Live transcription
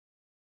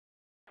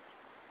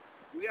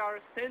We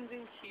are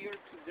standing here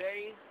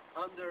today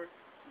under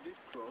this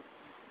cross,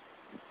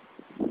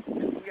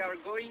 and we are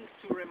going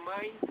to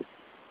remind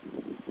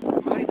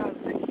us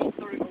the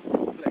history of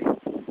this place.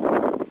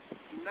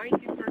 In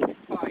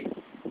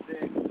 1935, the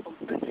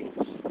Confessing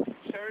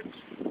Church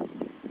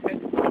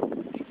had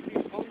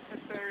Dietrich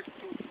Bonhoeffer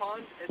to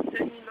found a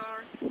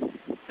seminary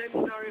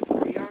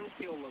for young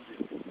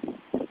theologians.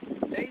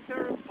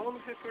 Later,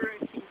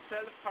 Bonhoeffer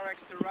himself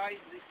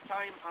characterized this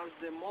time as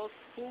the most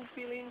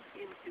fulfilling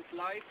in his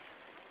life,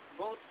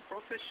 both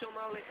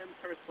professionally and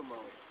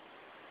personally.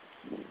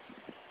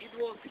 It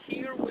was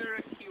here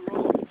where he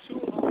wrote two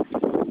of his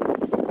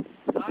books,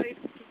 Life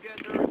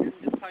Together and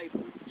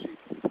Discipleship,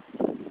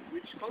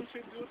 which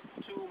contribute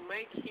to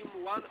make him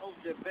one of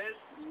the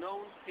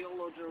best-known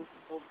theologians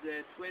of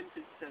the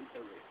 20th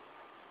century.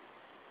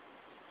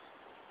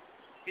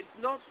 It's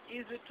not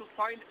easy to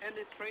find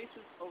any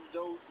traces of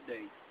those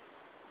days.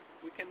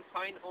 We can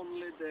find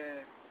only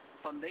the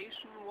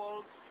foundation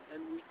walls,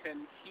 and we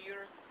can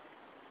hear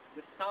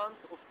the sounds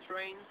of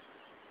trains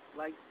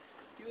like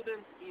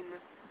students in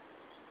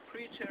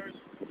preacher's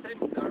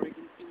seminary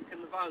in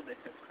Finkenwalde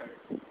have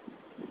heard.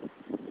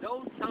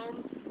 Those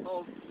sounds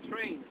of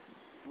trains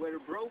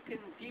were broken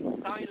deep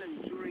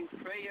silence during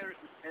prayer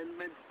and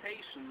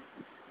meditation,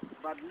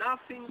 but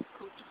nothing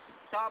could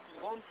stop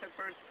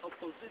Bonhoeffer's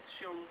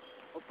opposition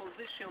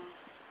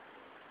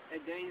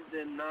against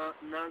the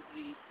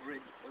Nazi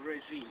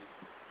regime.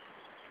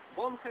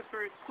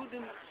 Bonhoeffer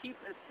couldn't keep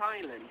a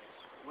silence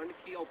when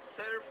he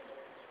observed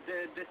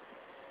the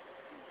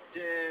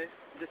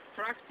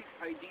destructive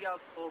ideas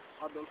of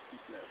Adolf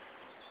Hitler.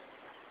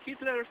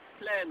 Hitler's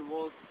plan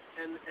was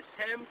an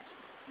attempt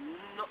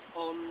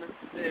on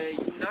the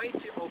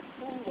unity of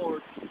full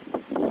world,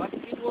 but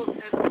it was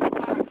an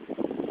attack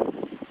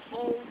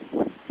on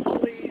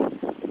holy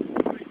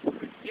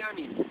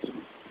Christianity.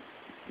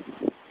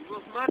 It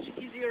was much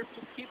easier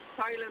to keep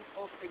silent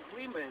of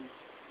agreement,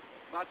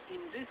 but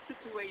in this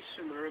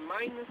situation,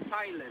 remaining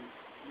silent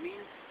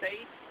means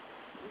stay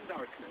in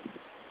darkness.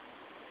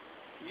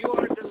 You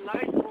are the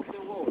light of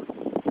the world.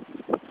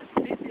 A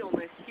city on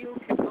a hill